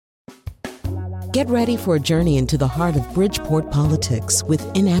Get ready for a journey into the heart of Bridgeport politics with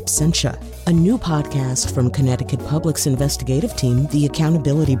In Absentia, a new podcast from Connecticut Public's investigative team, The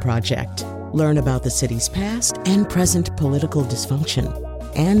Accountability Project. Learn about the city's past and present political dysfunction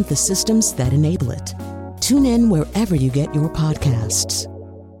and the systems that enable it. Tune in wherever you get your podcasts.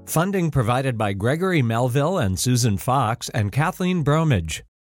 Funding provided by Gregory Melville and Susan Fox and Kathleen Bromage.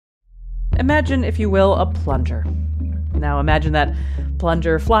 Imagine, if you will, a plunger. Now imagine that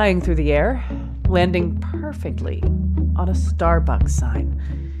plunger flying through the air, landing perfectly on a Starbucks sign.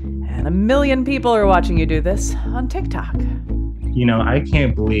 And 1 million people are watching you do this on TikTok. You know, I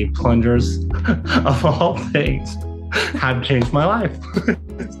can't believe plungers, of all things, have changed my life.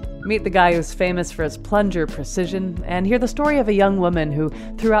 Meet the guy who's famous for his plunger precision, and hear the story of a young woman who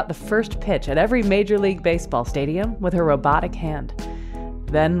threw out the first pitch at every Major League Baseball stadium with her robotic hand.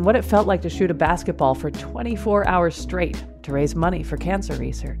 Then what it felt like to shoot a basketball for 24 hours straight to raise money for cancer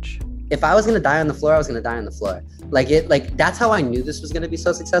research. If I was going to die on the floor, I was going to die on the floor. That's how I knew this was going to be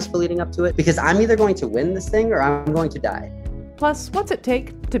so successful leading up to it, because I'm either going to win this thing or I'm going to die. Plus, what's it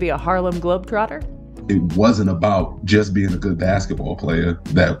take to be a Harlem Globetrotter? It wasn't about just being a good basketball player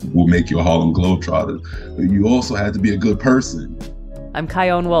that will make you a Harlem Globetrotter. You also had to be a good person. I'm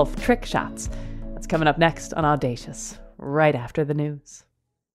Chion Wolf, Trick Shots. That's coming up next on Audacious, right after the news.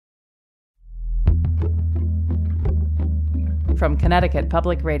 From Connecticut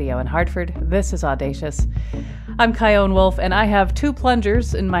Public Radio in Hartford, this is Audacious. I'm Chion Wolf, and I have 2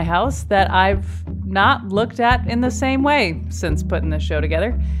 plungers in my house that I've not looked at in the same way since putting this show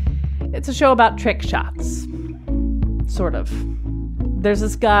together. It's a show about trick shots. Sort of. There's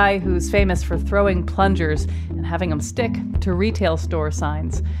this guy who's famous for throwing plungers and having them stick to retail store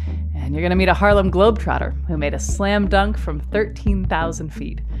signs. And you're going to meet a Harlem Globetrotter who made a slam dunk from 13,000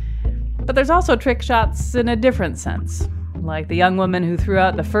 feet. But there's also trick shots in a different sense. Like the young woman who threw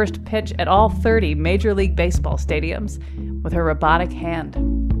out the first pitch at all 30 Major League Baseball stadiums with her robotic hand.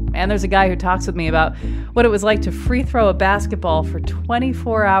 And there's a guy who talks with me about what it was like to free throw a basketball for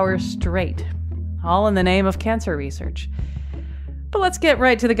 24 hours straight, all in the name of cancer research. But let's get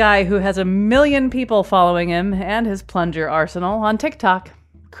right to the guy who has 1 million people following him and his plunger arsenal on TikTok,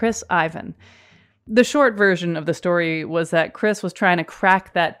 Chris Ivan. The short version of the story was that Chris was trying to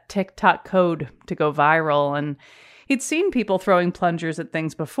crack that TikTok code to go viral, and he'd seen people throwing plungers at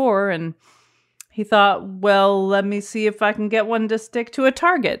things before, and he thought, well, let me see if I can get one to stick to a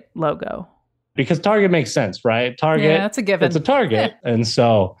Target logo. Because Target makes sense, right? Target, yeah, that's a given. It's a Target. Yeah. And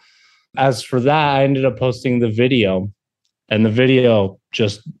so as for that, I ended up posting the video, and the video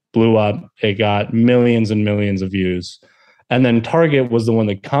just blew up. It got millions and millions of views. And then Target was the one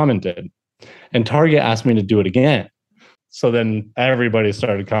that commented. And Target asked me to do it again. So then everybody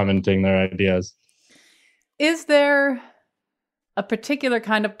started commenting their ideas. Is there a particular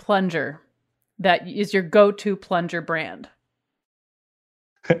kind of plunger that is your go-to plunger brand?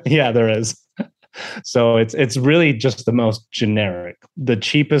 Yeah, there is. So it's really just the most generic. The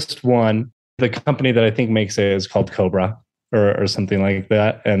cheapest one, the company that I think makes it is called Cobra or something like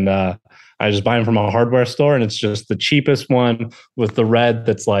that. And I just buy them from a hardware store, and it's just the cheapest one with the red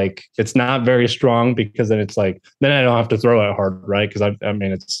that's like, it's not very strong, because then it's like, then I don't have to throw it hard, right? Because I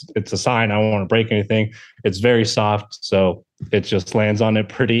mean, it's a sign. I don't want to break anything. It's very soft, so it just lands on it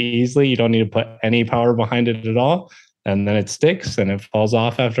pretty easily. You don't need to put any power behind it at all. And then it sticks and it falls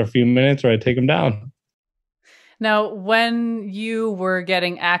off after a few minutes, or I take them down. Now, when you were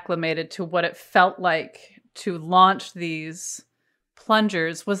getting acclimated to what it felt like to launch these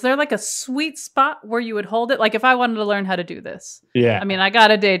plungers, was there like a sweet spot where you would hold it? Like if I wanted to learn how to do this. Yeah. I mean, I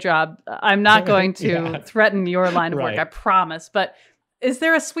got a day job. I'm not going to threaten your line of work, I promise. But is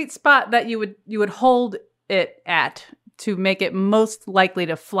there a sweet spot that you would hold it at to make it most likely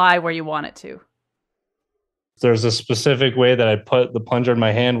to fly where you want it to? There's a specific way that I put the plunger in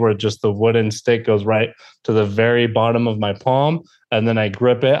my hand where just the wooden stick goes right to the very bottom of my palm, and then I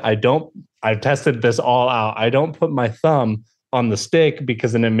grip it. I've tested this all out. I don't put my thumb on the stick,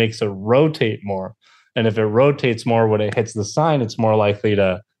 because then it makes it rotate more. And if it rotates more when it hits the sign, it's more likely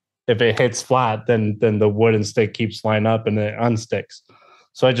to, if it hits flat, then the wooden stick keeps flying up and it unsticks.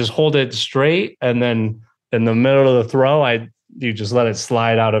 So I just hold it straight, and then in the middle of the throw, you just let it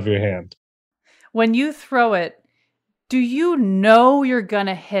slide out of your hand. When you throw it, do you know you're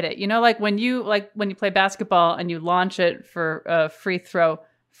gonna hit it? You know, like when you play basketball and you launch it for a free throw,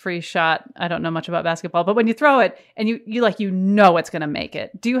 free shot. I don't know much about basketball, but when you throw it and you know it's gonna make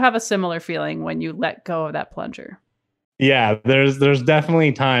it. Do you have a similar feeling when you let go of that plunger? Yeah, there's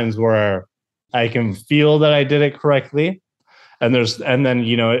definitely times where I can feel that I did it correctly. And then,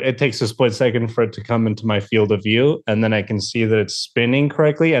 you know, it takes a split second for it to come into my field of view. And then I can see that it's spinning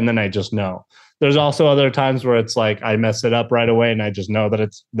correctly. And then I just know. There's also other times where it's like I mess it up right away and I just know that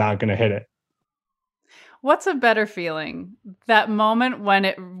it's not going to hit it. What's a better feeling? That moment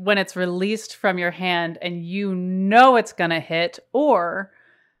when it's released from your hand and you know it's going to hit, or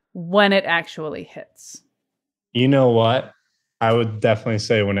when it actually hits? You know what? I would definitely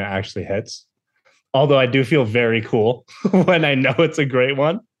say when it actually hits. Although I do feel very cool when I know it's a great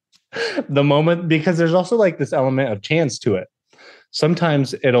one. The moment, because there's also like this element of chance to it.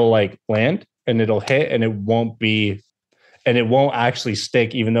 Sometimes it'll like land and it'll hit and it won't actually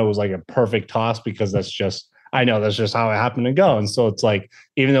stick, even though it was like a perfect toss, because I know that's just how it happened to go. And so it's like,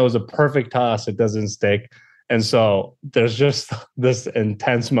 even though it was a perfect toss, it doesn't stick. And so there's just this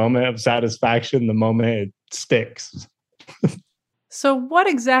intense moment of satisfaction the moment it sticks. So what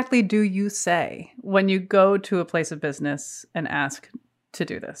exactly do you say when you go to a place of business and ask to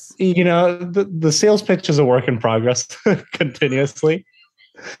do this? You know, the sales pitch is a work in progress continuously.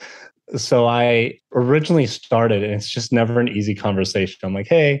 So I originally started, and it's just never an easy conversation. I'm like,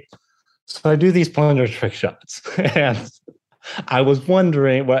 hey, so I do these plunger trick shots. And I was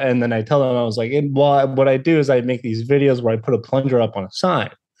wondering what, and then I tell them, I was like, what I do is I make these videos where I put a plunger up on a sign.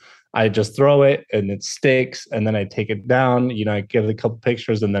 I just throw it and it sticks, and then I take it down. You know, I give it a couple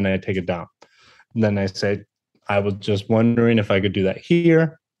pictures and then I take it down. And then I say, I was just wondering if I could do that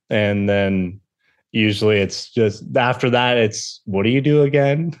here. And then usually it's just after that, it's what do you do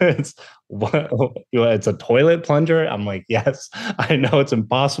again? It's a toilet plunger. I'm like, yes, I know it's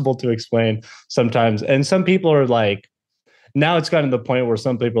impossible to explain sometimes. And some people are like, now it's gotten to the point where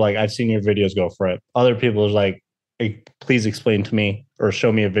some people are like, I've seen your videos, go for it. Other people are like, hey, please explain to me or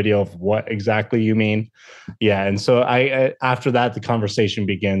show me a video of what exactly you mean. Yeah. And so I after that, the conversation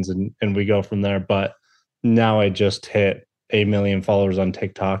begins and we go from there. But now I just hit 8 million followers on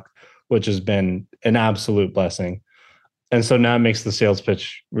TikTok, which has been an absolute blessing. And so now it makes the sales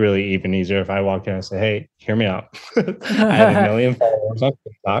pitch really even easier. If I walk in and say, hey, hear me out. I have 1 million followers on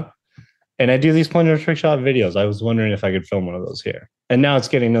TikTok and I do these plunger trick shot videos. I was wondering if I could film one of those here. And now it's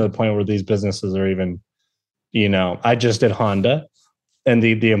getting to the point where these businesses are even, you know, I just did Honda and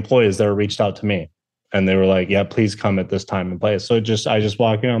the employees there reached out to me and they were like, yeah, please come at this time and place. So I just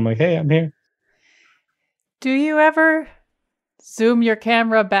walk in. I'm like, hey, I'm here. Do you ever zoom your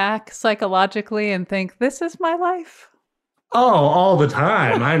camera back psychologically and think, this is my life? Oh, all the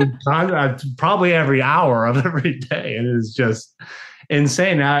time. I'm probably every hour of every day. It is just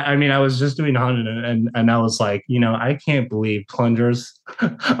insane. I mean, I was just doing Honda and I was like, you know, I can't believe plungers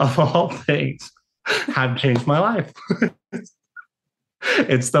of all things have changed my life.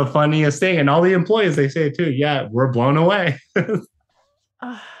 It's the funniest thing. And all the employees, they say too, yeah, we're blown away.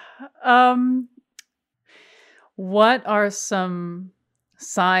 What are some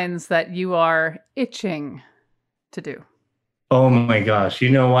signs that you are itching to do? Oh my gosh. You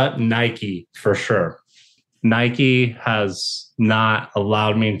know what? Nike, for sure. Nike has not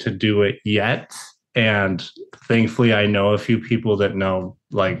allowed me to do it yet. And thankfully, I know a few people that know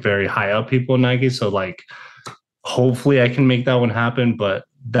like very high up people in Nike. So like, hopefully I can make that one happen. But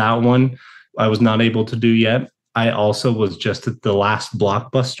that one I was not able to do yet. I also was just at the last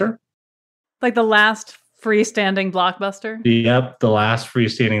Blockbuster. Like the last freestanding Blockbuster? Yep, the last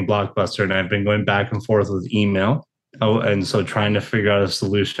freestanding Blockbuster. And I've been going back and forth with email. Oh, and so trying to figure out a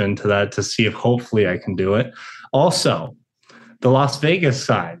solution to that to see if hopefully I can do it. Also, the Las Vegas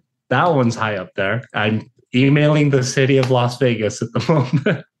side, that one's high up there. I'm emailing the city of Las Vegas at the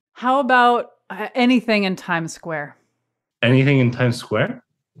moment. How about anything in Times Square? Anything in Times Square?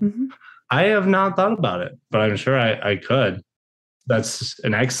 Mm-hmm. I have not thought about it, but I'm sure I could. That's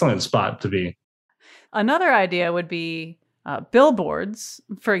an excellent spot to be. Another idea would be billboards.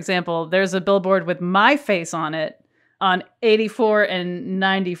 For example, there's a billboard with my face on it on 84 and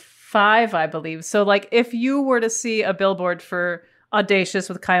 95, I believe. So like if you were to see a billboard for Audacious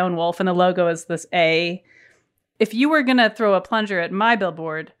with Chion Wolf and the logo is this A, if you were going to throw a plunger at my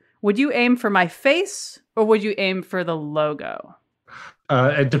billboard, would you aim for my face or would you aim for the logo?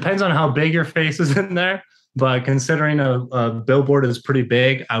 It depends on how big your face is in there. But considering a billboard is pretty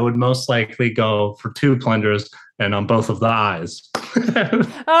big, I would most likely go for 2 plungers and on both of the eyes.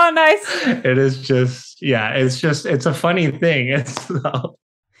 Oh, nice. It is just, yeah, it's a funny thing.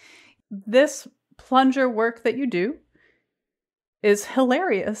 This plunger work that you do is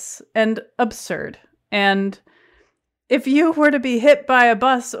hilarious and absurd. And if you were to be hit by a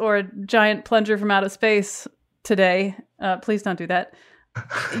bus or a giant plunger from outer space today, please don't do that.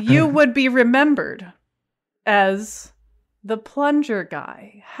 You would be remembered as the plunger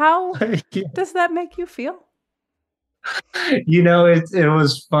guy. How does that make you feel? It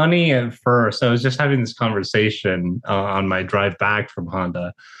was funny at first. I was just having this conversation on my drive back from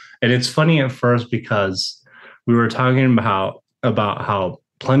Honda. And it's funny at first because we were talking about how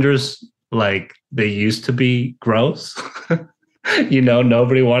plungers, like, they used to be gross.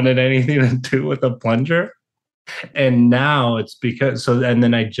 Nobody wanted anything to do with a plunger. And now it's and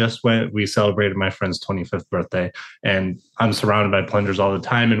then we celebrated my friend's 25th birthday, and I'm surrounded by plungers all the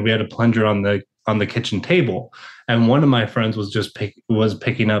time. And we had a plunger on the kitchen table. And one of my friends was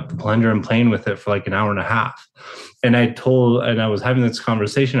picking up the plunger and playing with it for like an hour and a half. And I was having this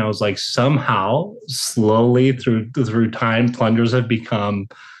conversation. I was like, somehow, slowly through time, plungers have become,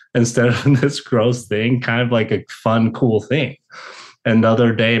 instead of this gross thing, kind of like a fun, cool thing. And the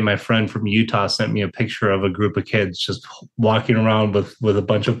other day, my friend from Utah sent me a picture of a group of kids just walking around with a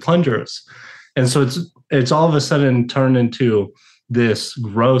bunch of plungers. And so it's all of a sudden turned into this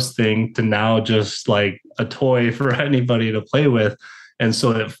gross thing to now just like a toy for anybody to play with. And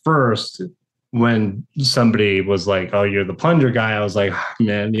so at first, when somebody was like, "Oh, you're the plunger guy," I was like,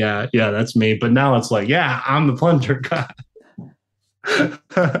 "Man, yeah, that's me." But now it's like, "Yeah, I'm the plunger guy."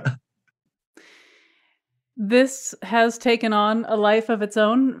 This has taken on a life of its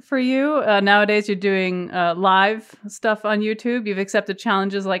own for you. Nowadays, you're doing live stuff on YouTube. You've accepted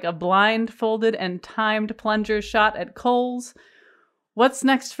challenges like a blindfolded and timed plunger shot at Kohl's. What's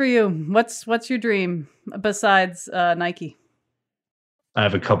next for you? What's your dream besides Nike? I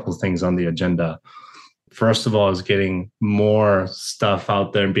have a couple of things on the agenda. First of all, is getting more stuff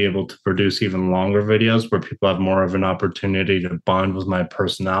out there and be able to produce even longer videos where people have more of an opportunity to bond with my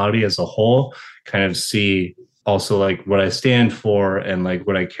personality as a whole, kind of see also like what I stand for and like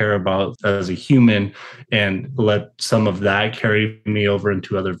what I care about as a human, and let some of that carry me over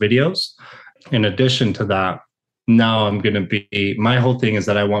into other videos. In addition to that, now I'm going to be, my whole thing is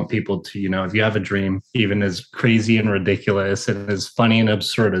that I want people to, if you have a dream, even as crazy and ridiculous and as funny and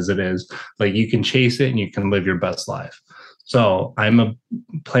absurd as it is, like, you can chase it and you can live your best life. So I'm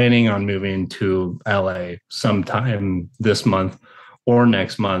planning on moving to LA sometime this month or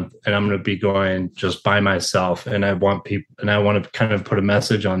next month. And I'm going to be going just by myself. And I want to kind of put a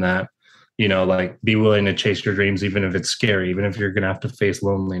message on that, like, be willing to chase your dreams, even if it's scary, even if you're going to have to face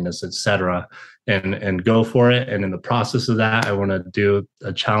loneliness, etc., and go for it. And in the process of that, I want to do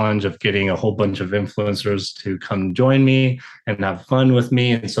a challenge of getting a whole bunch of influencers to come join me and have fun with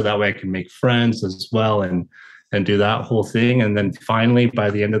me. And so that way I can make friends as well and do that whole thing. And then finally,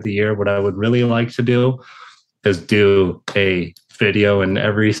 by the end of the year, what I would really like to do is do a video in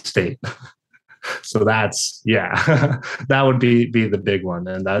every state. So that's, that would be the big one.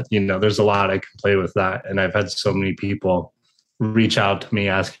 And that, there's a lot I can play with that. And I've had so many people reach out to me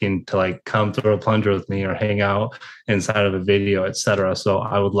asking to like come throw a plunger with me or hang out inside of a video, etc. So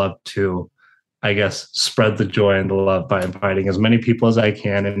I would love to, I guess, spread the joy and the love by inviting as many people as I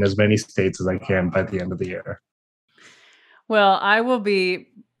can in as many states as I can by the end of the year. Well, I will be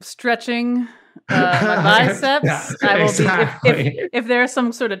stretching my biceps. Yeah, I will exactly. be, if there's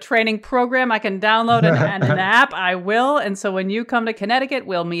some sort of training program I can download an app, I will. And so when you come to Connecticut,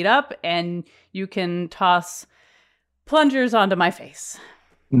 we'll meet up and you can toss plungers onto my face.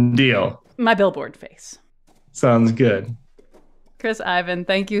 Deal. My billboard face. Sounds good. Chris Ivan,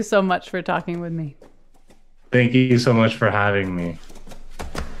 thank you so much for talking with me. Thank you so much for having me.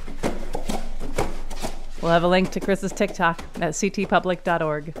 We'll have a link to Chris's TikTok at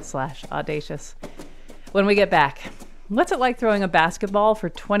ctpublic.org/audacious. When we get back, what's it like throwing a basketball for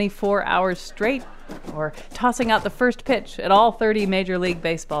 24 hours straight, or tossing out the first pitch at all 30 Major League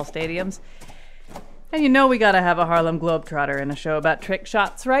Baseball stadiums? And we got to have a Harlem Globetrotter in a show about trick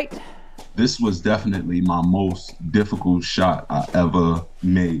shots, right? This was definitely my most difficult shot I ever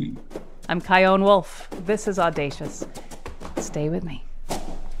made. I'm Chion Wolf. This is Audacious. Stay with me.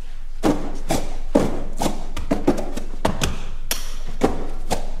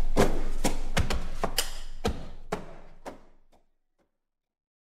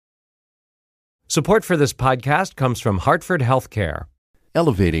 Support for this podcast comes from Hartford Healthcare.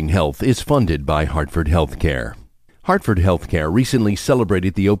 Elevating Health is funded by Hartford Healthcare. Hartford Healthcare recently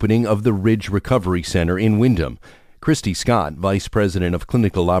celebrated the opening of the Ridge Recovery Center in Windham. Christy Scott, Vice President of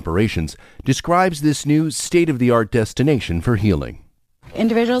Clinical Operations, describes this new state-of-the-art destination for healing.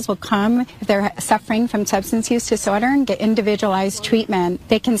 Individuals will come if they're suffering from substance use disorder and get individualized treatment.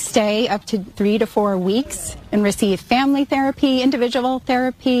 They can stay up to 3 to 4 weeks and receive family therapy, individual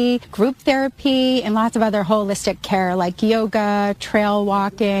therapy, group therapy, and lots of other holistic care like yoga, trail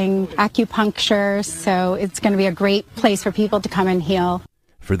walking, acupuncture. So it's going to be a great place for people to come and heal.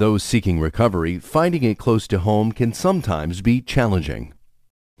 For those seeking recovery, finding it close to home can sometimes be challenging.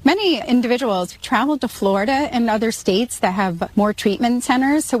 Many individuals travel to Florida and other states that have more treatment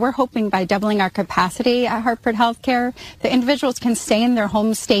centers. So we're hoping by doubling our capacity at Hartford Healthcare, the individuals can stay in their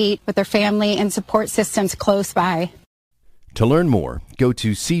home state with their family and support systems close by. To learn more, go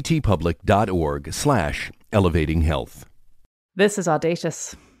to ctpublic.org/elevatinghealth. This is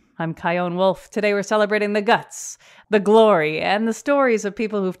Audacious. I'm Kyone Wolf. Today we're celebrating the guts, the glory, and the stories of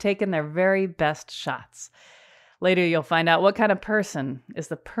people who've taken their very best shots. Later, you'll find out what kind of person is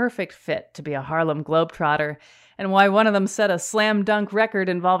the perfect fit to be a Harlem Globetrotter and why one of them set a slam dunk record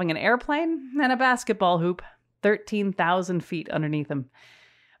involving an airplane and a basketball hoop 13,000 feet underneath him.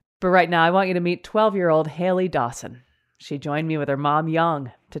 But right now, I want you to meet 12-year-old Haley Dawson. She joined me with her mom,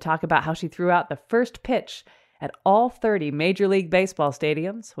 Young, to talk about how she threw out the first pitch at all 30 Major League Baseball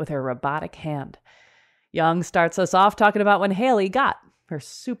stadiums with her robotic hand. Young starts us off talking about when Haley got her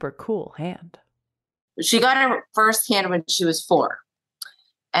super cool hand. She got her first hand when she was 4.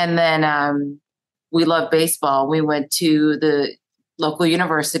 And then we loved baseball. We went to the local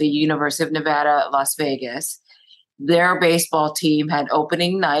university, University of Nevada, Las Vegas. Their baseball team had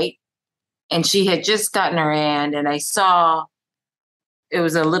opening night, and she had just gotten her hand. And I saw it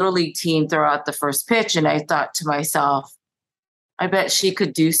was a little league team throw out the first pitch. And I thought to myself, I bet she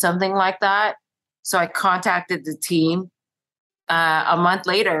could do something like that. So I contacted the team. A month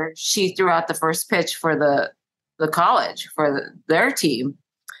later, she threw out the first pitch for the college, for their team.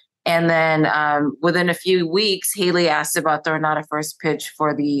 And then within a few weeks, Haley asked about throwing out a first pitch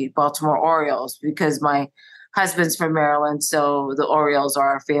for the Baltimore Orioles because my husband's from Maryland, so the Orioles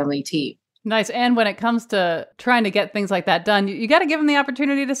are our family team. Nice. And when it comes to trying to get things like that done, you got to give them the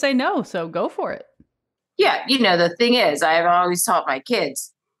opportunity to say no, so go for it. Yeah, the thing is, I've always taught my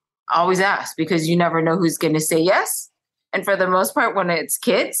kids, always ask, because you never know who's going to say yes. And for the most part, when it's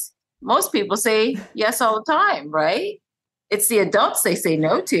kids, most people say yes all the time, right? It's the adults they say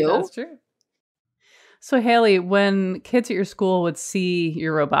no to. That's true. So, Haley, when kids at your school would see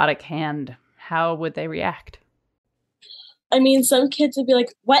your robotic hand, how would they react? I mean, some kids would be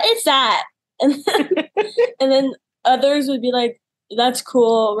like, what is that? And then others would be like, that's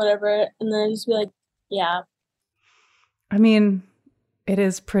cool, whatever. And then I'd just be like, yeah. I mean, it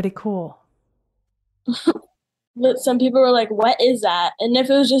is pretty cool. But some people were like, what is that? And if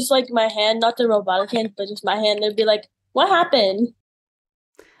it was just like my hand, not the robotic hand, but just my hand, they'd be like, what happened?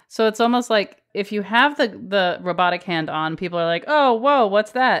 So it's almost like if you have the robotic hand on, people are like, oh, whoa,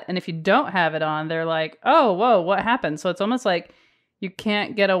 what's that? And if you don't have it on, they're like, oh, whoa, what happened? So it's almost like you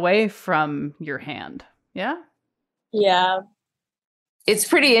can't get away from your hand. Yeah? Yeah. It's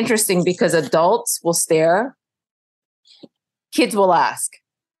pretty interesting because adults will stare. Kids will ask.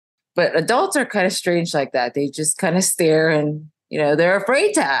 But adults are kind of strange like that. They just kind of stare and, they're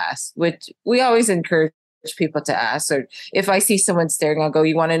afraid to ask, which we always encourage people to ask. Or if I see someone staring, I'll go,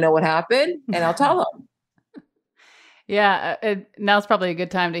 you want to know what happened? And I'll tell them. Yeah. Now's probably a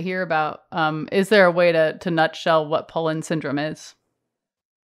good time to hear about, is there a way to nutshell what Poland syndrome is?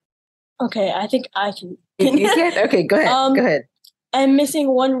 Okay, I think I can. You can? Okay, go ahead. Go ahead. I'm missing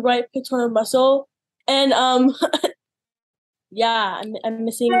one right pectoral muscle. And yeah, I'm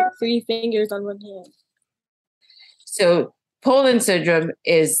missing 3 fingers on one hand. So Poland syndrome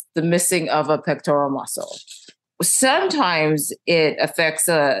is the missing of a pectoral muscle. Sometimes it affects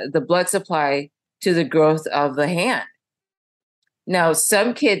the blood supply to the growth of the hand. Now,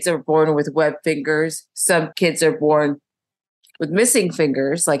 some kids are born with webbed fingers. Some kids are born with missing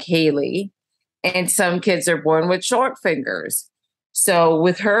fingers, like Haley. And some kids are born with short fingers. So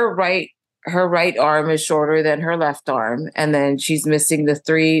with her right arm is shorter than her left arm. And then she's missing the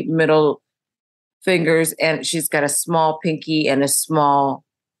 3 middle fingers, and she's got a small pinky and a small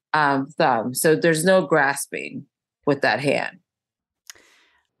thumb. So there's no grasping with that hand.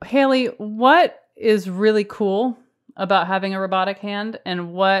 Haley, what is really cool about having a robotic hand,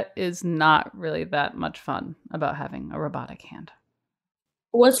 and what is not really that much fun about having a robotic hand?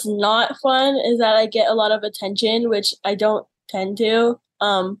 What's not fun is that I get a lot of attention, which I don't tend to.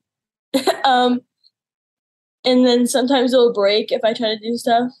 And then sometimes it'll break if I try to do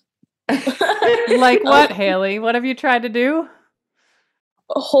stuff. Like what, Haley? What have you tried to do?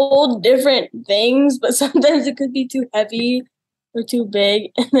 Hold different things, but sometimes it could be too heavy or too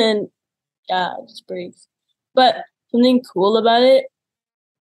big, and then it just breaks. But something cool about it,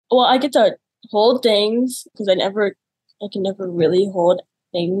 well, I get to hold things because I can never really hold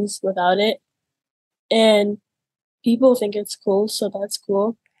things without it, and people think it's cool, so that's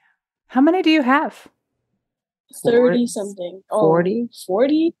cool. How many do you have? 30 something. 40?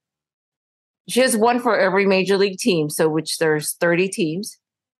 40? She has one for every major league team, so which there's 30 teams.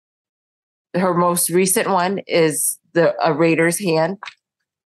 Her most recent one is a Raiders hand.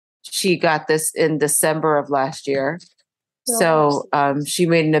 she got this in December of last year. So she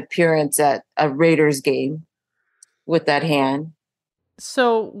made an appearance at a Raiders game with that hand.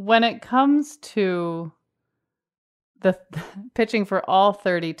 So when it comes to the pitching for all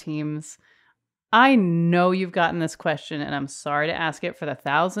 30 teams, I know you've gotten this question, and I'm sorry to ask it for the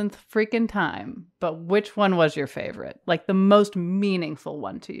 1,000th freaking time, but which one was your favorite? Like the most meaningful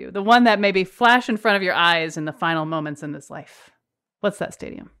one to you? The one that maybe flashed in front of your eyes in the final moments in this life? What's that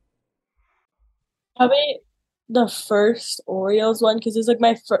stadium? Probably the first Orioles one, because it was like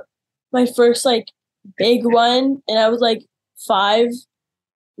my first like big one, and I was like 5. It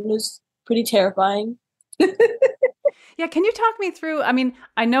was pretty terrifying. Yeah, can you talk me through? I mean,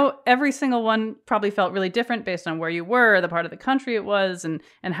 I know every single one probably felt really different based on where you were, the part of the country it was, and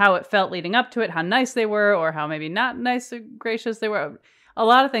how it felt leading up to it, how nice they were, or how maybe not nice or gracious they were. A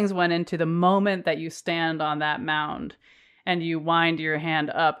lot of things went into the moment that you stand on that mound and you wind your hand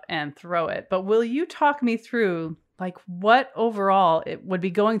up and throw it. But will you talk me through, like, what overall it would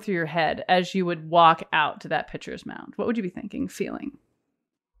be going through your head as you would walk out to that pitcher's mound? What would you be thinking, feeling?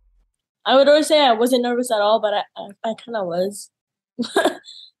 I would always say I wasn't nervous at all, but I kind of was. But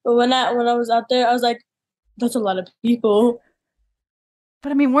when I was out there, I was like, that's a lot of people.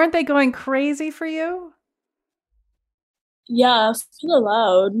 But I mean, weren't they going crazy for you? Yeah, it was kind of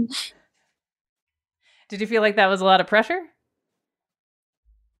loud. Did you feel like that was a lot of pressure?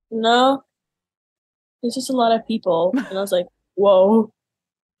 No. It's just a lot of people. And I was like, whoa.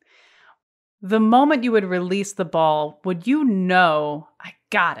 The moment you would release the ball, would you know, I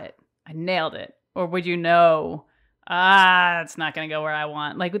got it, I nailed it? Or would you know, it's not going to go where I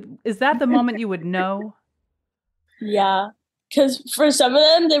want? Like, is that the moment you would know? Yeah. Because for some of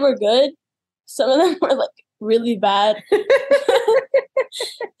them, they were good. Some of them were, like, really bad.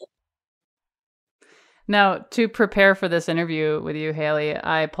 Now, to prepare for this interview with you, Haley,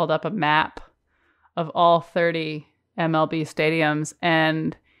 I pulled up a map of all 30 MLB stadiums,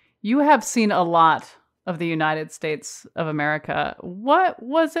 and you have seen a lot of the United States of America. What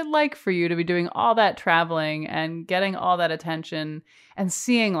was it like for you to be doing all that traveling and getting all that attention and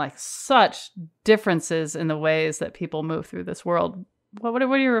seeing like such differences in the ways that people move through this world? What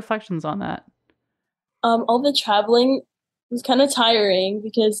are your reflections on that? All the traveling was kind of tiring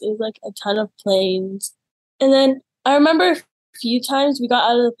because it was like a ton of planes. And then I remember a few times we got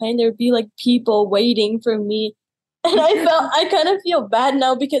out of the plane, there would be like people waiting for me. And I kind of feel bad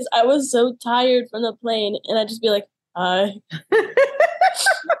now because I was so tired from the plane, and I'd just be like, hi.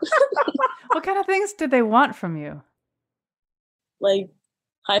 What kind of things did they want from you? Like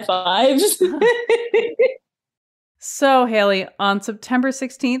high fives. So, Haley, on September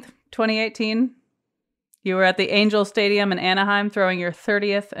 16th, 2018, you were at the Angel Stadium in Anaheim throwing your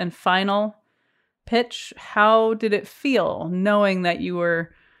 30th and final pitch. How did it feel knowing that you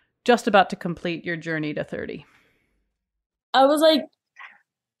were just about to complete your journey to 30? I was like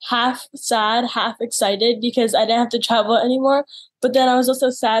half sad, half excited because I didn't have to travel anymore. But then I was also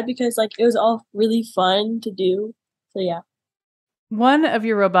sad because like it was all really fun to do. So yeah. One of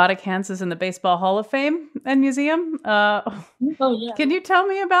your robotic hands is in the Baseball Hall of Fame and Museum. Oh yeah. Can you tell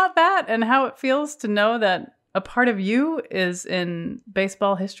me about that and how it feels to know that a part of you is in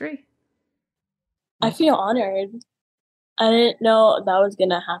baseball history? I feel honored. I didn't know that was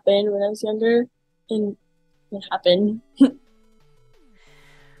gonna happen when I was younger, and it happened.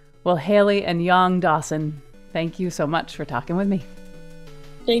 Well, Haley and Yang Dawson, thank you so much for talking with me.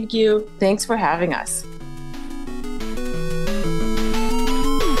 Thank you. Thanks for having us.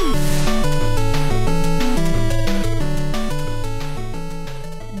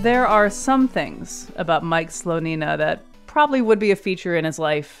 There are some things about Mike Slonina that probably would be a feature in his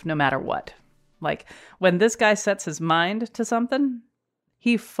life no matter what. Like, when this guy sets his mind to something,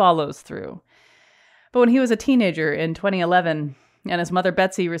 he follows through. But when he was a teenager in 2011, and his mother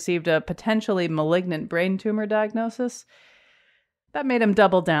Betsy received a potentially malignant brain tumor diagnosis, that made him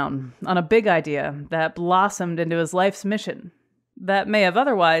double down on a big idea that blossomed into his life's mission that may have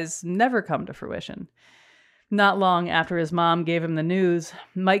otherwise never come to fruition. Not long after his mom gave him the news,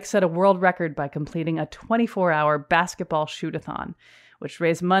 Mike set a world record by completing a 24-hour basketball shoot-a-thon, which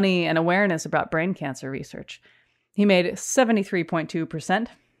raised money and awareness about brain cancer research. He made 73.2%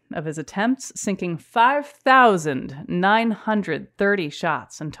 of his attempts, sinking 5,930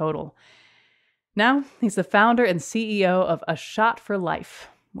 shots in total. Now, he's the founder and CEO of A Shot for Life,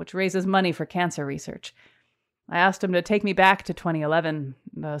 which raises money for cancer research. I asked him to take me back to 2011.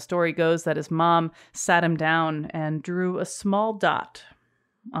 The story goes that his mom sat him down and drew a small dot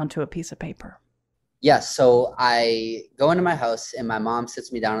onto a piece of paper. Yes, so I go into my house and my mom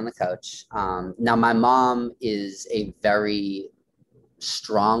sits me down on the couch. Now, my mom is a very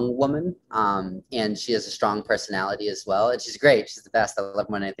strong woman. And she has a strong personality as well. And she's great. She's the best. I love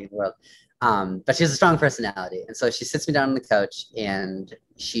her more than anything in the world. But she has a strong personality. And so she sits me down on the couch and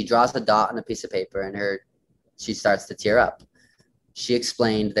she draws a dot on a piece of paper and she starts to tear up. She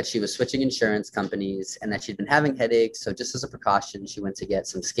explained that she was switching insurance companies and that she'd been having headaches. So just as a precaution, she went to get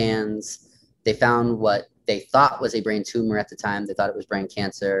some scans. They found what they thought was a brain tumor at the time. They thought it was brain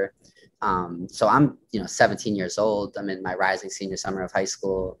cancer. So I'm, 17 years old. I'm in my rising senior summer of high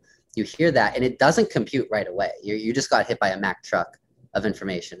school. You hear that and it doesn't compute right away. You just got hit by a Mack truck of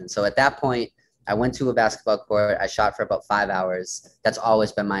information. And so at that point, I went to a basketball court. I shot for about 5 hours. That's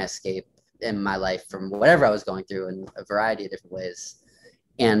always been my escape in my life from whatever I was going through in a variety of different ways.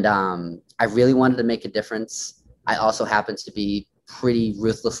 And I really wanted to make a difference. I also happened to be pretty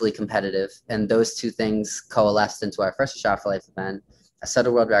ruthlessly competitive. And those two things coalesced into our first Shot for Life event. I set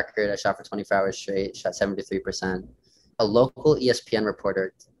a world record. I shot for 24 hours straight, shot 73%. A local ESPN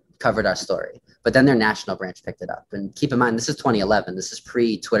reporter covered our story, but then their national branch picked it up. And keep in mind, this is 2011. This is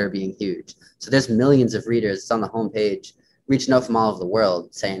pre-Twitter being huge. So there's millions of readers. It's on the homepage, reaching out from all over the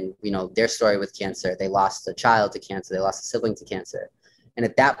world saying, their story with cancer. They lost a child to cancer. They lost a sibling to cancer. And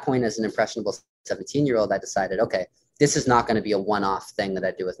at that point, as an impressionable 17-year-old, I decided, okay, this is not going to be a one-off thing that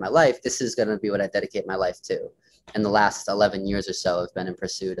I do with my life. This is going to be what I dedicate my life to. And the last 11 years or so have been in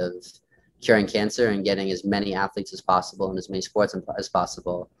pursuit of curing cancer and getting as many athletes as possible and as many sports as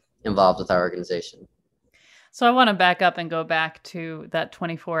possible involved with our organization. So I want to back up and go back to that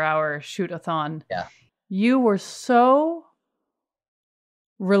 24-hour shoot-a-thon. Yeah. You were so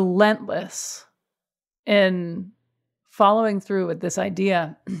relentless in following through with this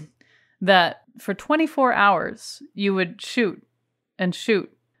idea that for 24 hours you would shoot and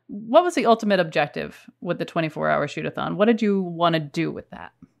shoot. What was the ultimate objective with the 24-hour shoot-a-thon? What did you want to do with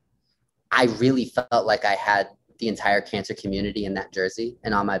that? I really felt like I had the entire cancer community in that jersey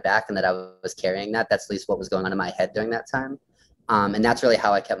and on my back, and that I was carrying that. That's at least what was going on in my head during that time. And that's really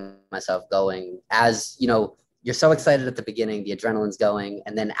how I kept myself going. As you're so excited at the beginning, the adrenaline's going,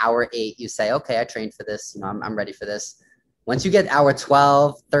 and then hour 8, you say, okay, I trained for this. I'm ready for this. Once you get hour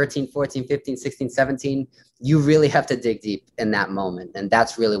 12, 13, 14, 15, 16, 17, you really have to dig deep in that moment. And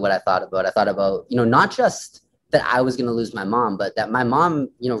that's really what I thought about. I thought about, not just that I was going to lose my mom, but that my mom,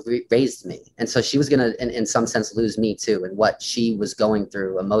 raised me. And so she was going to, in some sense, lose me too, and what she was going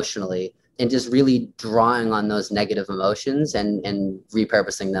through emotionally, and just really drawing on those negative emotions and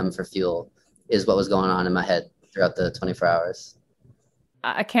repurposing them for fuel is what was going on in my head throughout the 24 hours.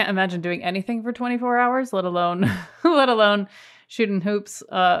 I can't imagine doing anything for 24 hours, let alone shooting hoops.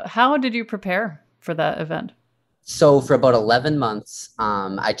 How did you prepare for that event? So for about 11 months,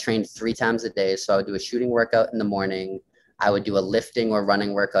 I trained 3 times a day. So I would do a shooting workout in the morning. I would do a lifting or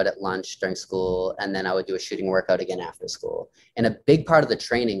running workout at lunch during school. And then I would do a shooting workout again after school. And a big part of the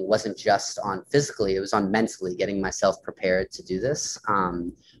training wasn't just on physically, it was on mentally getting myself prepared to do this.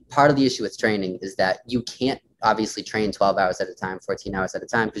 Part of the issue with training is that you can't obviously train 12 hours at a time, 14 hours at a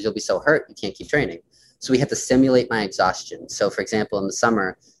time, because you'll be so hurt, you can't keep training. So we had to simulate my exhaustion. So for example, in the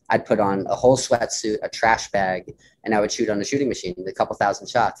summer, I'd put on a whole sweatsuit, a trash bag, and I would shoot on a shooting machine, a couple thousand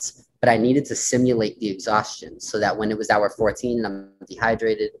shots. But I needed to simulate the exhaustion so that when it was hour 14 and I'm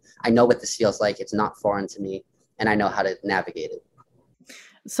dehydrated, I know what this feels like. It's not foreign to me, and I know how to navigate it.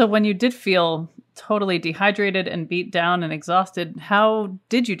 So when you did feel totally dehydrated and beat down and exhausted, how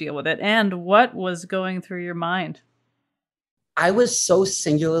did you deal with it? And what was going through your mind? I was so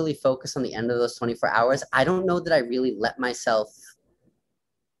singularly focused on the end of those 24 hours. I don't know that I really let myself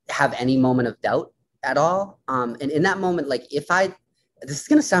have any moment of doubt at all. And in that moment, this is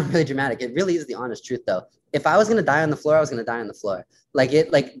going to sound really dramatic. It really is the honest truth though. If I was going to die on the floor, I was going to die on the floor.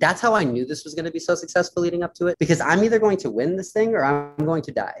 That's how I knew this was going to be so successful leading up to it, because I'm either going to win this thing or I'm going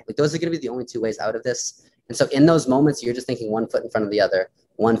to die. Those are going to be the only 2 ways out of this. And so in those moments, you're just thinking one foot in front of the other,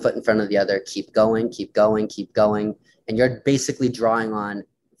 one foot in front of the other, keep going, keep going, keep going. And you're basically drawing on,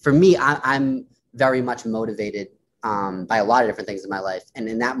 for me, I'm very much motivated by a lot of different things in my life. And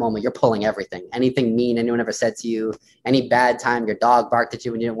in that moment, you're pulling everything, anything mean anyone ever said to you, any bad time your dog barked at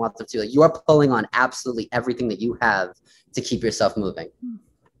you when you didn't want them to, you are pulling on absolutely everything that you have to keep yourself moving.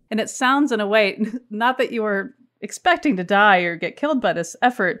 And it sounds in a way, not that you were expecting to die or get killed by this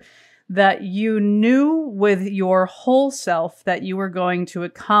effort, that you knew with your whole self that you were going to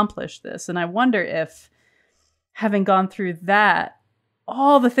accomplish this. And I wonder if, having gone through that,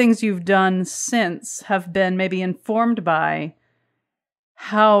 all the things you've done since have been maybe informed by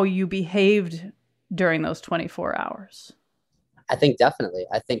how you behaved during those 24 hours. I think definitely.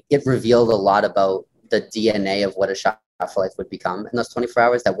 I think it revealed a lot about the DNA of what a shot for life would become in those 24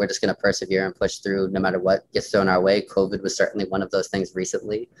 hours, that we're just going to persevere and push through no matter what gets thrown our way. COVID was certainly one of those things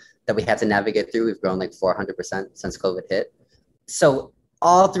recently that we had to navigate through. We've grown like 400% since COVID hit. So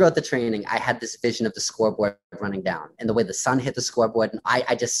all throughout the training, I had this vision of the scoreboard running down and the way the sun hit the scoreboard. And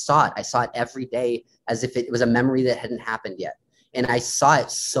I just saw it. I saw it every day as if it was a memory that hadn't happened yet. And I saw it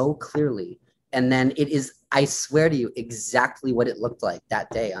so clearly. And then it is, I swear to you, exactly what it looked like that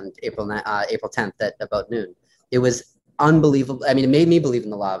day on April 10th at about noon. It was unbelievable. I mean, it made me believe in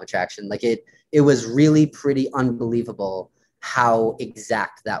the law of attraction. Like it was really pretty unbelievable how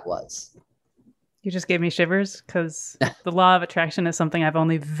exact that was. You just gave me shivers because the law of attraction is something I've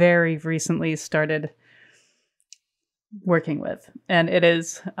only very recently started working with. And it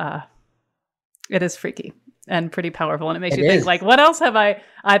is freaky and pretty powerful. And it makes you think, like, what else have I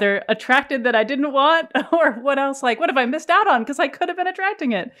either attracted that I didn't want? Or what else, like, what have I missed out on? Because I could have been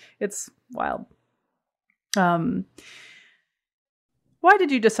attracting it. It's wild. Why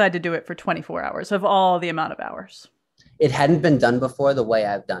did you decide to do it for 24 hours of all the amount of hours? It hadn't been done before the way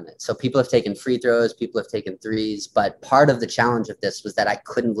I've done it. So people have taken free throws, people have taken threes, but part of the challenge of this was that I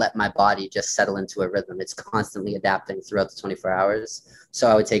couldn't let my body just settle into a rhythm. It's constantly adapting throughout the 24 hours. So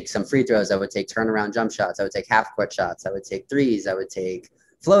I would take some free throws, I would take turnaround jump shots, I would take half court shots, I would take threes, I would take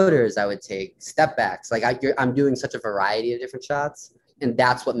floaters, I would take step backs. Like I'm doing such a variety of different shots, and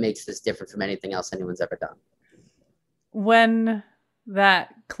that's what makes this different from anything else anyone's ever done. When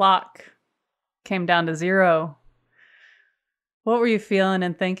that clock came down to zero, what were you feeling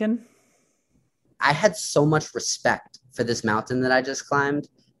and thinking? I had so much respect for this mountain that I just climbed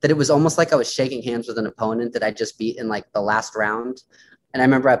that it was almost like I was shaking hands with an opponent that I just beat in like the last round. And I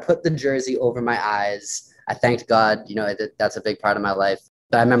remember I put the jersey over my eyes. I thanked God, that's a big part of my life.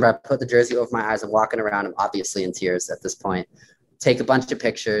 But I remember I put the jersey over my eyes and walking around. I'm obviously in tears at this point. Take a bunch of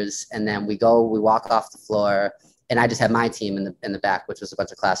pictures, and then we walk off the floor. And I just had my team in the back, which was a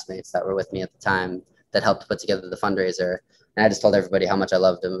bunch of classmates that were with me at the time that helped put together the fundraiser. And I just told everybody how much I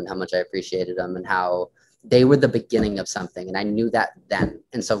loved them and how much I appreciated them and how they were the beginning of something. And I knew that then.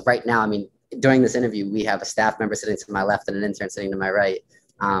 And so right now, I mean, during this interview, we have a staff member sitting to my left and an intern sitting to my right.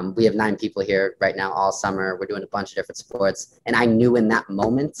 We have 9 people here right now all summer. We're doing a bunch of different sports. And I knew in that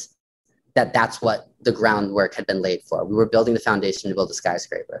moment that that's what the groundwork had been laid for. We were building the foundation to build a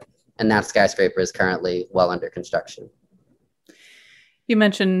skyscraper. And that skyscraper is currently well under construction. You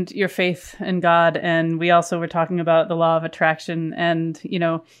mentioned your faith in God, and we also were talking about the law of attraction. And,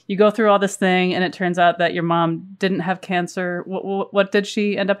 you go through all this thing, and it turns out that your mom didn't have cancer. What did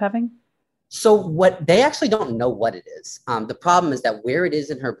she end up having? So they actually don't know what it is. The problem is that where it is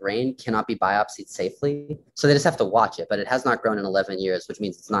in her brain cannot be biopsied safely. So they just have to watch it, but it has not grown in 11 years, which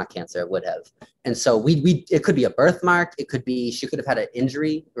means it's not cancer. It would have. And so it could be a birthmark. It could be, she could have had an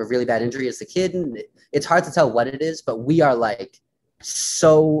injury, a really bad injury as a kid. And it's hard to tell what it is, but we are like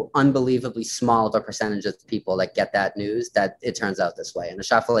so unbelievably small of a percentage of people that get that news that it turns out this way. And A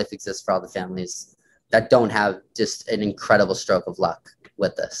Shot for Life exists for all the families that don't have just an incredible stroke of luck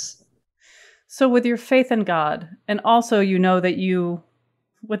with this. So with your faith in God, and also that you,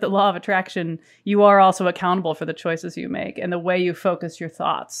 with the law of attraction, you are also accountable for the choices you make and the way you focus your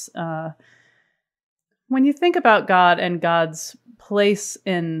thoughts. When you think about God and God's place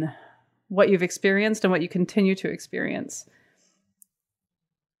in what you've experienced and what you continue to experience,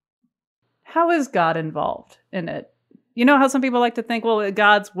 how is God involved in it? You know how some people like to think, well,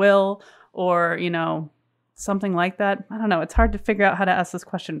 God's will or, something like that? I don't know. It's hard to figure out how to ask this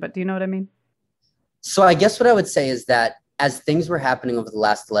question, but do you know what I mean? So I guess what I would say is that as things were happening over the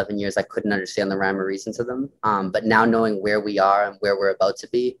last 11 years, I couldn't understand the rhyme or reason to them. But now knowing where we are and where we're about to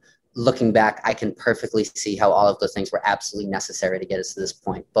be, looking back, I can perfectly see how all of those things were absolutely necessary to get us to this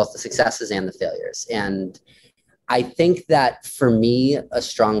point, both the successes and the failures. And I think that for me, a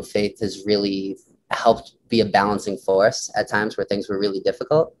strong faith has really helped be a balancing force at times where things were really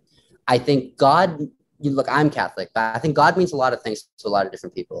difficult. I think God, I'm Catholic, but I think God means a lot of things to a lot of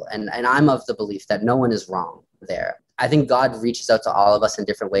different people. And I'm of the belief that no one is wrong there. I think God reaches out to all of us in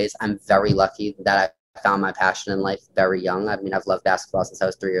different ways. I'm very lucky that I found my passion in life very young. I mean, I've loved basketball since I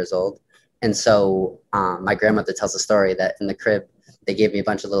was 3 years old. And so my grandmother tells a story that in the crib, they gave me a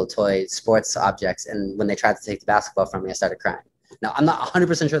bunch of little toy sports objects. And when they tried to take the basketball from me, I started crying. Now, I'm not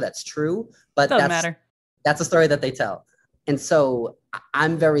 100% sure that's true, but that's a story that they tell. And so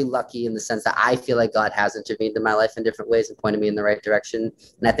I'm very lucky in the sense that I feel like God has intervened in my life in different ways and pointed me in the right direction.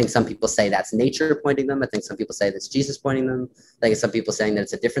 And I think some people say that's nature pointing them. I think some people say that's Jesus pointing them. I think some people saying that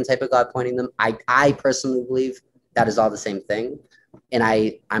it's a different type of God pointing them. I personally believe that is all the same thing. And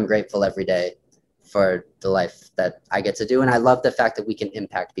I'm grateful every day for the life that I get to do. And I love the fact that we can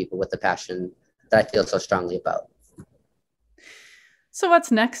impact people with the passion that I feel so strongly about. So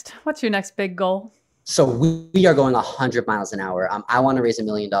what's next? What's your next big goal? So we are going 100 miles an hour. I want to raise $1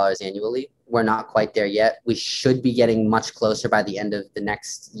 million annually. We're not quite there yet. We should be getting much closer by the end of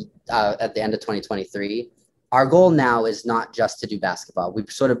at the end of 2023. Our goal now is not just to do basketball. We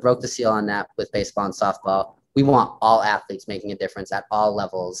sort of broke the seal on that with baseball and softball. We want all athletes making a difference at all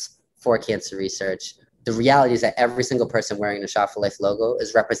levels for cancer research. The reality is that every single person wearing the Shot for Life logo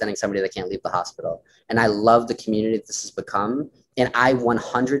is representing somebody that can't leave the hospital. And I love the community that this has become. And I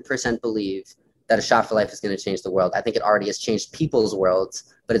 100% believe that A Shot for Life is going to change the world. I think it already has changed people's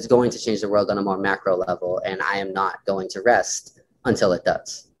worlds, but it's going to change the world on a more macro level. And I am not going to rest until it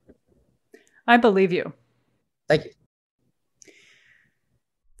does. I believe you. Thank you.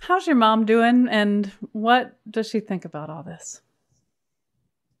 How's your mom doing? And what does she think about all this?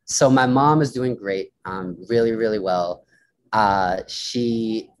 So my mom is doing great, really, really well. What's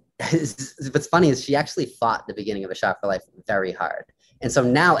funny is she actually fought the beginning of A Shot for Life very hard. And so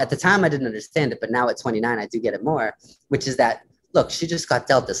now, at the time I didn't understand it, but now at 29, I do get it more, which is that, look, she just got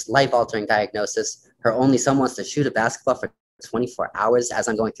dealt this life-altering diagnosis. Her only son wants to shoot a basketball for 24 hours as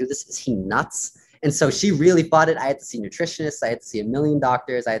I'm going through this. Is he nuts? And so she really fought it. I had to see nutritionists. I had to see 1 million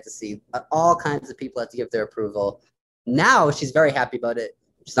doctors. I had to see all kinds of people had to give their approval. Now she's very happy about it.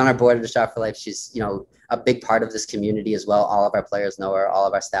 She's on our board of The Shot for Life. She's, a big part of this community as well. All of our players know her. All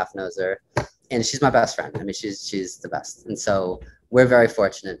of our staff knows her. And she's my best friend. I mean, she's the best. And so we're very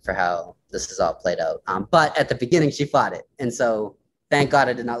fortunate for how this has all played out. But at the beginning, she fought it. And so thank God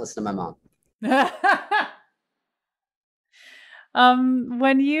I did not listen to my mom.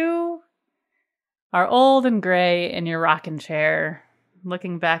 When you are old and gray in your rocking chair,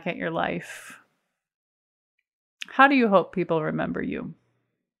 looking back at your life, how do you hope people remember you?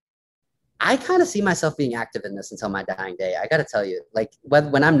 I kind of see myself being active in this until my dying day. I got to tell you, like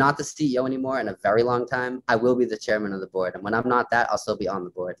when I'm not the CEO anymore in a very long time, I will be the chairman of the board. And when I'm not that, I'll still be on the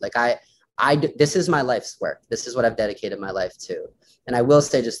board. Like this is my life's work. This is what I've dedicated my life to. And I will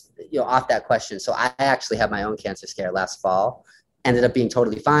say just, off that question. So I actually had my own cancer scare last fall, ended up being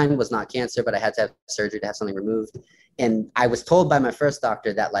totally fine, was not cancer, but I had to have surgery to have something removed. And I was told by my first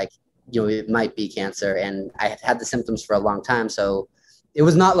doctor that it might be cancer. And I had the symptoms for a long time. So it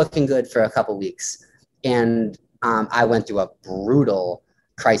was not looking good for a couple weeks. And I went through a brutal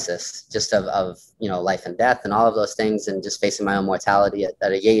crisis just of life and death and all of those things, and just facing my own mortality at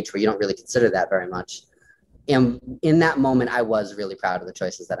an age where you don't really consider that very much. And in that moment, I was really proud of the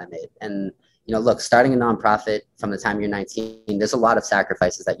choices that I made. And, look, starting a nonprofit from the time you're 19, there's a lot of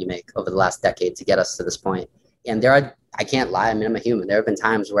sacrifices that you make over the last decade to get us to this point. And I can't lie, I mean, I'm a human. There have been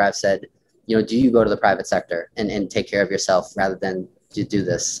times where I've said, do you go to the private sector and take care of yourself rather than to do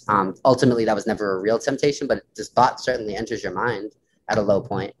this? Ultimately, that was never a real temptation, but this thought certainly enters your mind at a low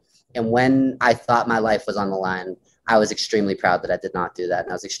point. And when I thought my life was on the line, I was extremely proud that I did not do that. And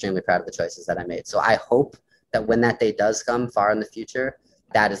I was extremely proud of the choices that I made. So I hope that when that day does come far in the future,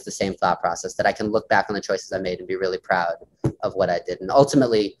 that is the same thought process, that I can look back on the choices I made and be really proud of what I did. And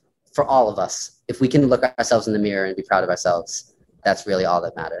ultimately, for all of us, if we can look at ourselves in the mirror and be proud of ourselves, that's really all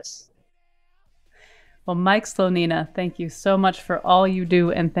that matters. Well, Mike Slonina, thank you so much for all you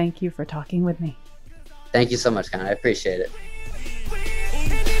do, and thank you for talking with me. Thank you so much, Connor. I appreciate it.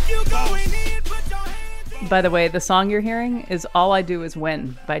 By the way, the song you're hearing is All I Do Is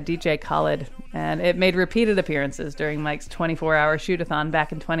Win by DJ Khaled, and it made repeated appearances during Mike's 24-hour shoot-a-thon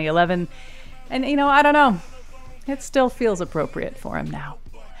back in 2011. And, I don't know. It still feels appropriate for him now.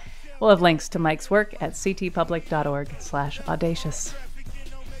 We'll have links to Mike's work at ctpublic.org/audacious.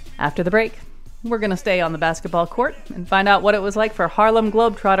 After the break, we're going to stay on the basketball court and find out what it was like for Harlem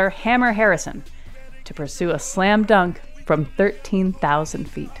Globetrotter Hammer Harrison to pursue a slam dunk from 13,000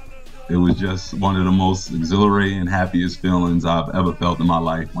 feet. It was just one of the most exhilarating and happiest feelings I've ever felt in my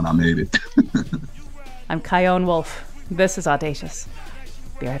life when I made it. I'm Kyone Wolf. This is Audacious.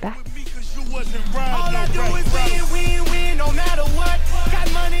 Be right back. All I do is win, no matter what.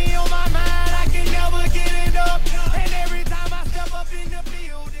 Got money on my mind, I can never get it up. And every time I step up in the building,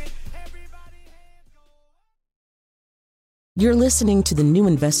 You're listening to the new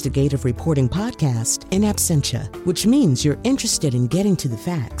investigative reporting podcast, In Absentia, which means you're interested in getting to the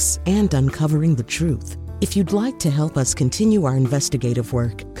facts and uncovering the truth. If you'd like to help us continue our investigative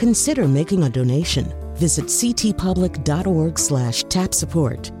work, consider making a donation. Visit ctpublic.org/tap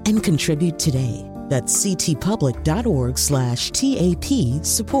support and contribute today. That's ctpublic.org/TAP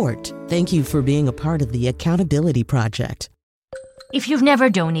support. Thank you for being a part of the Accountability Project. If you've never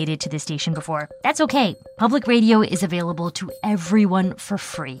donated to the station before, that's okay. Public radio is available to everyone for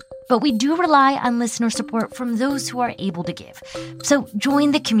free. But we do rely on listener support from those who are able to give. So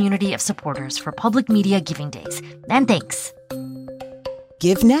join the community of supporters for Public Media Giving Days. And thanks.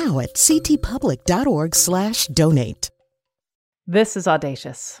 Give now at ctpublic.org/donate. This is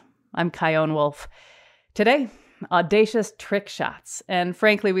Audacious. I'm Chion Wolf. Today, audacious trick shots. And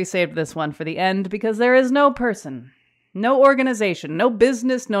frankly, we saved this one for the end because there is no person, no organization, no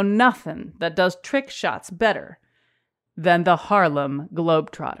business, no nothing that does trick shots better than the Harlem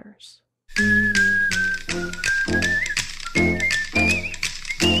Globetrotters.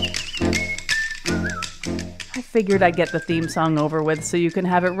 I figured I'd get the theme song over with so you can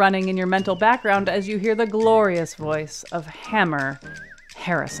have it running in your mental background as you hear the glorious voice of Hammer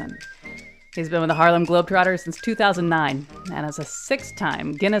Harrison. He's been with the Harlem Globetrotters since 2009, and as a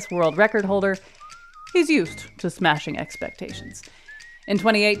 6-time Guinness World Record holder, he's used to smashing expectations. In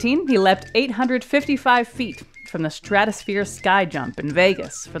 2018, he leapt 855 feet from the Stratosphere Sky Jump in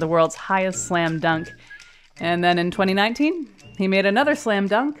Vegas for the world's highest slam dunk. And then in 2019, he made another slam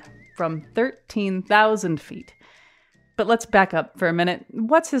dunk from 13,000 feet. But let's back up for a minute.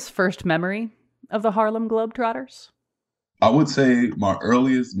 What's his first memory of the Harlem Globetrotters? I would say my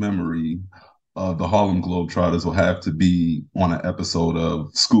earliest memory of the Harlem Globetrotters will have to be on an episode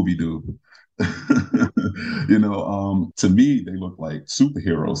of Scooby-Doo. To me, they look like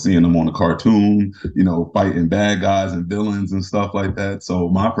superheroes, seeing them on a cartoon, fighting bad guys and villains and stuff like that. So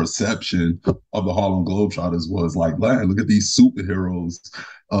my perception of the Harlem Globetrotters was like, man, look at these superheroes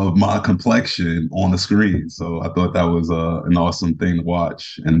of my complexion on the screen. So I thought that was an awesome thing to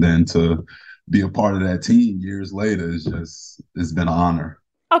watch. And then to be a part of that team years later it's been an honor.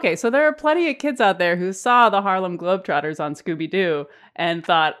 Okay, so there are plenty of kids out there who saw the Harlem Globetrotters on Scooby-Doo and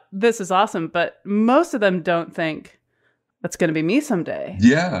thought, this is awesome, but most of them don't think that's going to be me someday.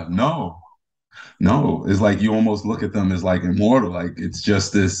 Yeah, no. It's like you almost look at them as like immortal, like it's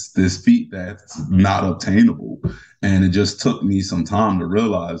just this feat that's not obtainable. And it just took me some time to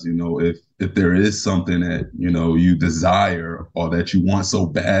realize, if there is something that, you desire or that you want so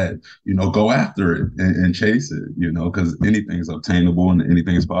bad, go after it and chase it, because anything's obtainable and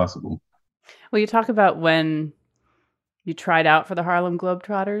anything is possible. Well, you talk about when you tried out for the Harlem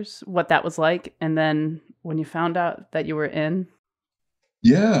Globetrotters, what that was like, and then when you found out that you were in.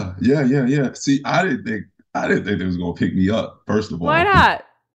 Yeah. See, I didn't think they was gonna pick me up, first of all. Why not?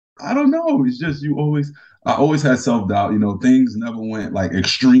 I don't know. It's just I always had self-doubt. Things never went like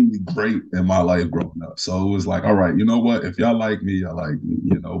extremely great in my life growing up. So it was like, all right, you know what? If y'all like me, I like me,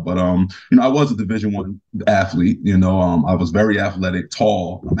 But I was a Division I athlete, I was very athletic,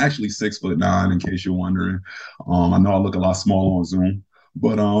 tall. I'm actually 6'9", in case you're wondering. I know I look a lot smaller on Zoom,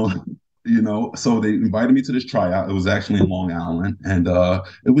 but so they invited me to this tryout. It was actually in Long Island, and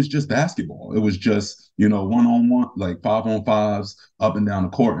it was just basketball. It was just, one-on-one, like 5-on-5s up and down the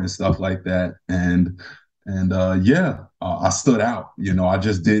court and stuff like that. I stood out. I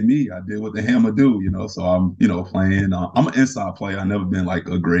just did me. I did what the Hammer do, so I'm, playing. I'm an inside player. I've never been like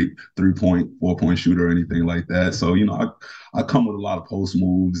a great 3-point, 4-point shooter or anything like that. So, I come with a lot of post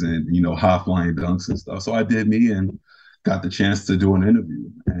moves and, high-flying dunks and stuff. So I did me and got the chance to do an interview.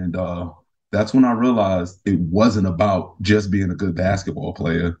 And that's when I realized it wasn't about just being a good basketball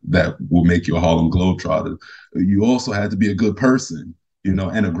player that will make you a Harlem Globetrotter. You also had to be a good person,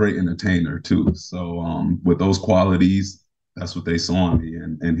 and a great entertainer too. So with those qualities, that's what they saw in me.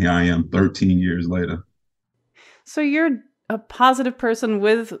 And here I am 13 years later. So you're a positive person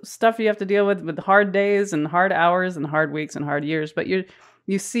with stuff you have to deal with hard days and hard hours and hard weeks and hard years, but you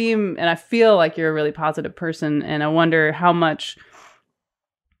seem, and I feel like you're a really positive person, and I wonder how much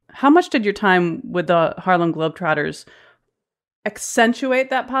did your time with the Harlem Globetrotters accentuate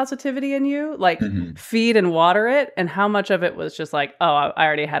that positivity in you, like feed and water it, and how much of it was just like, oh, I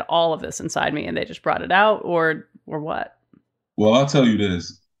already had all of this inside me and they just brought it out, or what? Well, I'll tell you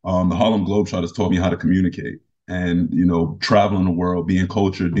this. The Harlem Globetrotters taught me how to communicate. And, traveling the world, being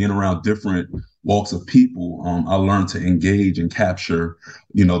cultured, being around different walks of people, I learned to engage and capture,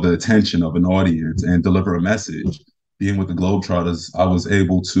 the attention of an audience and deliver a message. Being with the Globetrotters, I was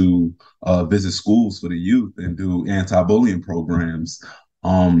able to visit schools for the youth and do anti-bullying programs,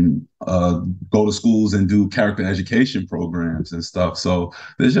 go to schools and do character education programs and stuff. So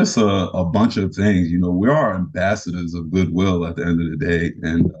there's just a bunch of things. We are ambassadors of goodwill at the end of the day.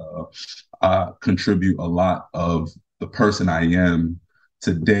 And I contribute a lot of the person I am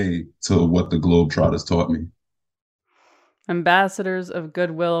today to what the Globetrotters taught me. Ambassadors of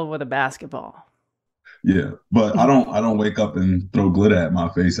goodwill with a basketball. Yeah, but I don't wake up and throw glitter at my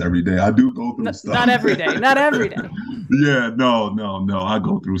face every day. I do go through stuff. Not every day. Not every day. Yeah, no. I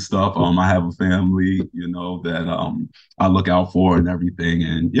go through stuff. I have a family, that I look out for and everything.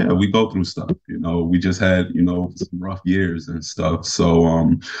 And yeah, we go through stuff. We just had, some rough years and stuff.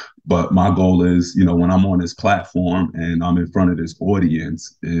 So but my goal is, when I'm on this platform and I'm in front of this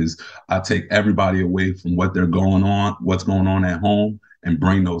audience, is I take everybody away from what's going on at home, and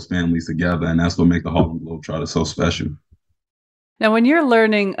bring those families together. And that's what makes the Harlem Globetrotters so special. Now, when you're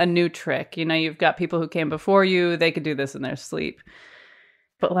learning a new trick, you've got people who came before you, they could do this in their sleep.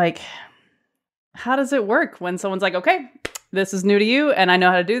 But how does it work when someone's like, okay, this is new to you and I know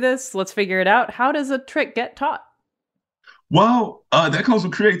how to do this. Let's figure it out. How does a trick get taught? Well, that comes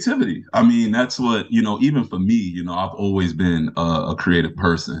with creativity. I mean, that's what, even for me, I've always been a creative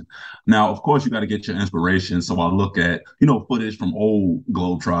person. Now, of course, you got to get your inspiration. So I look at, footage from old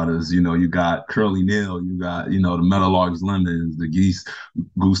Globetrotters. You got Curly Neal, you got, the Meadowlarks Lemons, the Goose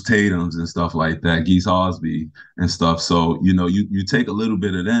Tatums and stuff like that, Geese Osby and stuff. So, you take a little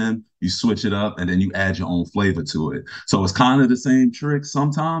bit of them, you switch it up, and then you add your own flavor to it. So it's kind of the same trick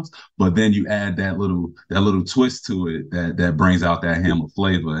sometimes, but then you add that little twist to it that brings out that hammer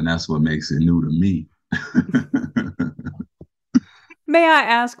flavor, and that's what makes it new to me. May I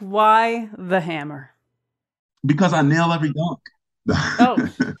ask why the hammer? Because I nail every dunk. Oh.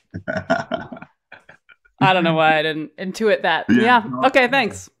 I don't know why I didn't intuit that. Yeah. Okay,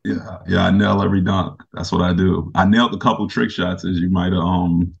 thanks. Yeah, I nail every dunk. That's what I do. I nailed a couple trick shots, as you might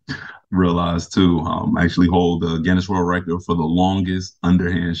have realized too. I actually hold the Guinness World Record for the longest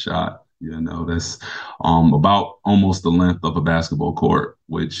underhand shot. That's about almost the length of a basketball court,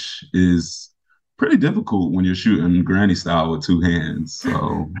 which is pretty difficult when you're shooting granny style with two hands.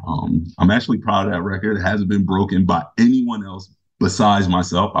 So I'm actually proud of that record. It hasn't been broken by anyone else besides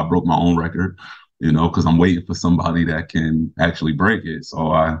myself. I broke my own record, because I'm waiting for somebody that can actually break it.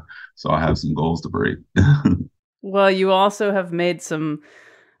 So I have some goals to break. Well, you also have made some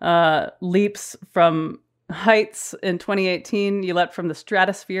leaps from heights in 2018. You leapt from the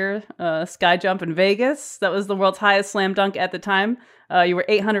stratosphere sky jump in Vegas. That was the world's highest slam dunk at the time. You were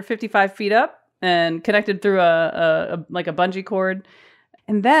 855 feet up and connected through a bungee cord.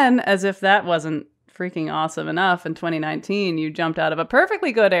 And then, as if that wasn't freaking awesome enough, in 2019 you jumped out of a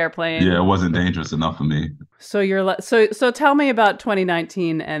perfectly good airplane. Yeah, it wasn't dangerous enough for me. So tell me about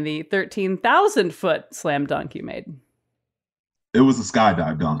 2019 and the 13,000 foot slam dunk you made. It was a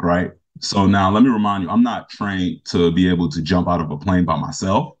skydive dunk, right? So now let me remind you, I'm not trained to be able to jump out of a plane by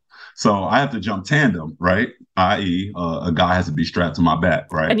myself. So I have to jump tandem, right? I.e., a guy has to be strapped to my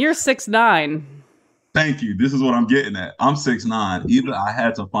back, right? And you're 6'9". Thank you. This is what I'm getting at. I'm 6'9". Either I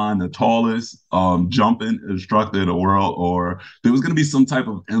had to find the tallest jumping instructor in the world, or there was going to be some type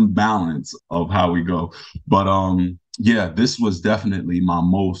of imbalance of how we go. But yeah, this was definitely my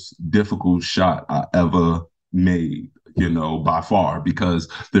most difficult shot I ever made, by far,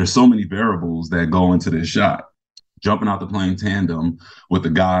 because there's so many variables that go into this shot. Jumping out the plane tandem with the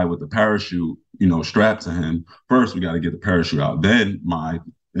guy with the parachute, strapped to him. First, we got to get the parachute out. Then my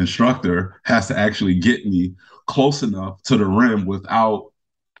instructor has to actually get me close enough to the rim without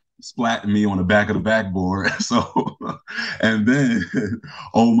splatting me on the back of the backboard. So, and then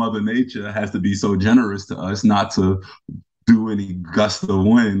old Mother Nature has to be so generous to us not to do any gust of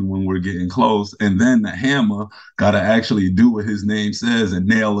wind when we're getting close. And then the hammer got to actually do what his name says and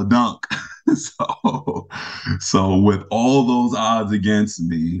nail a dunk. So with all those odds against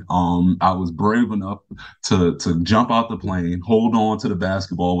me, I was brave enough to jump out the plane, hold on to the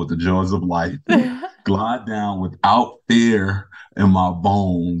basketball with the jaws of life, glide down without fear in my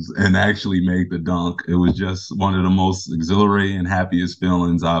bones, and actually make the dunk. It was just one of the most exhilarating and happiest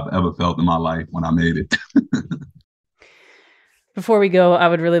feelings I've ever felt in my life when I made it. Before we go, I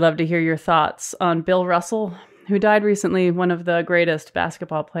would really love to hear your thoughts on Bill Russell, who died recently, one of the greatest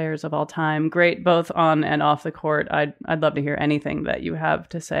basketball players of all time. Great both on and off the court. I'd love to hear anything that you have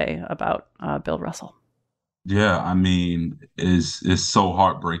to say about Bill Russell. Yeah, I mean, it's so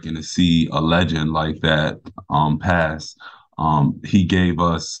heartbreaking to see a legend like that pass. He gave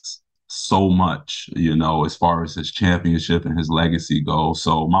us so much, as far as his championship and his legacy goes.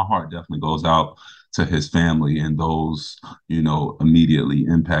 So my heart definitely goes out to his family and those, immediately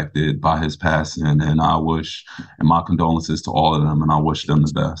impacted by his passing. And my condolences to all of them, and I wish them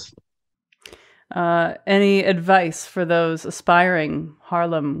the best. Any advice for those aspiring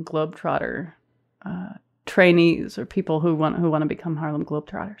Harlem Globetrotter trainees or people who want to become Harlem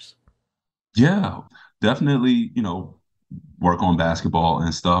Globetrotters? Yeah, definitely, work on basketball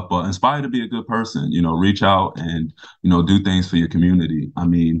and stuff, but inspired to be a good person, reach out and, do things for your community. I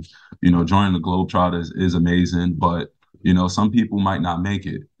mean, joining the Globetrotters is amazing, but, some people might not make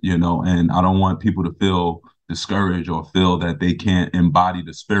it, and I don't want people to feel discouraged or feel that they can't embody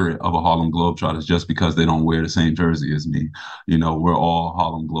the spirit of a Harlem Globetrotters just because they don't wear the same jersey as me. We're all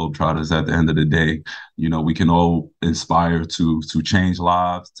Harlem Globetrotters at the end of the day. We can all inspire to change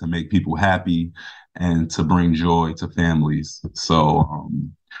lives, to make people happy, and to bring joy to families. So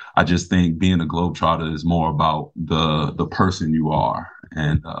I just think being a Globetrotter is more about the person you are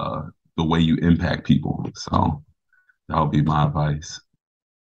and the way you impact people. So that would be my advice.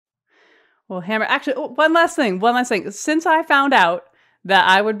 Well, Hammer, actually, one last thing. Since I found out that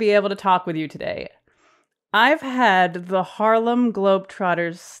I would be able to talk with you today, I've had the Harlem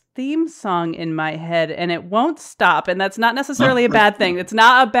Globetrotters theme song in my head, and it won't stop. And that's not necessarily a bad thing. It's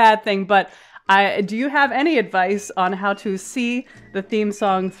not a bad thing, but do you have any advice on how to see the theme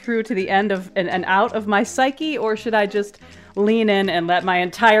song through to the end of and out of my psyche, or should I just lean in and let my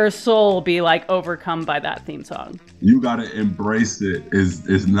entire soul be like overcome by that theme song? You gotta embrace it.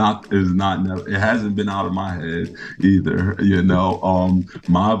 It hasn't been out of my head either.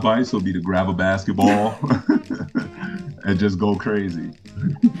 My advice will be to grab a basketball and just go crazy.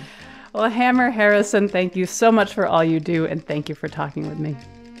 Well, Hammer Harrison, thank you so much for all you do, and thank you for talking with me.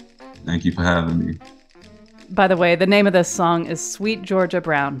 Thank you for having me. By the way, the name of this song is Sweet Georgia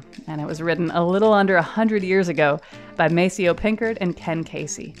Brown, and it was written a little under 100 years ago by Maceo Pinkard and Ken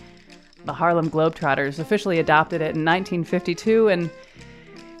Casey. The Harlem Globetrotters officially adopted it in 1952, and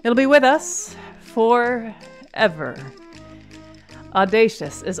it'll be with us forever.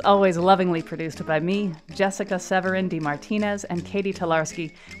 Audacious is always lovingly produced by me, Jessica Severin DeMartinez, and Katie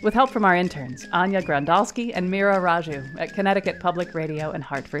Tolarski, with help from our interns, Anya Grandalski and Mira Raju at Connecticut Public Radio in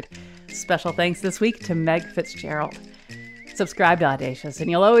Hartford. Special thanks this week to Meg Fitzgerald. Subscribe to Audacious,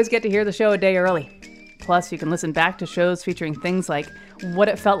 and you'll always get to hear the show a day early. Plus, you can listen back to shows featuring things like what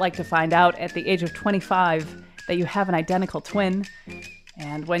it felt like to find out at the age of 25 that you have an identical twin,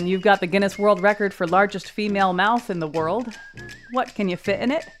 and when you've got the Guinness World Record for largest female mouth in the world, what can you fit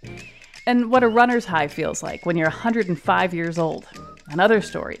in it? And what a runner's high feels like when you're 105 years old. And other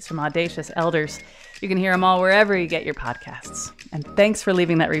stories from Audacious elders. You can hear them all wherever you get your podcasts. And thanks for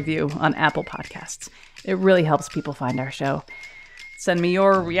leaving that review on Apple Podcasts. It really helps people find our show. Send me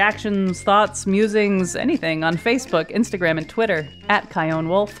your reactions, thoughts, musings, anything on Facebook, Instagram, and Twitter at Chion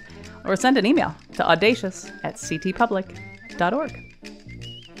Wolf, or send an email to audacious@ctpublic.org.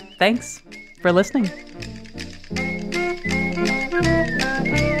 Thanks for listening.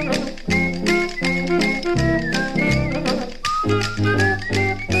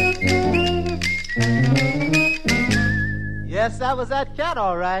 Yes, that was that cat,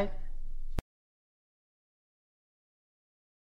 all right.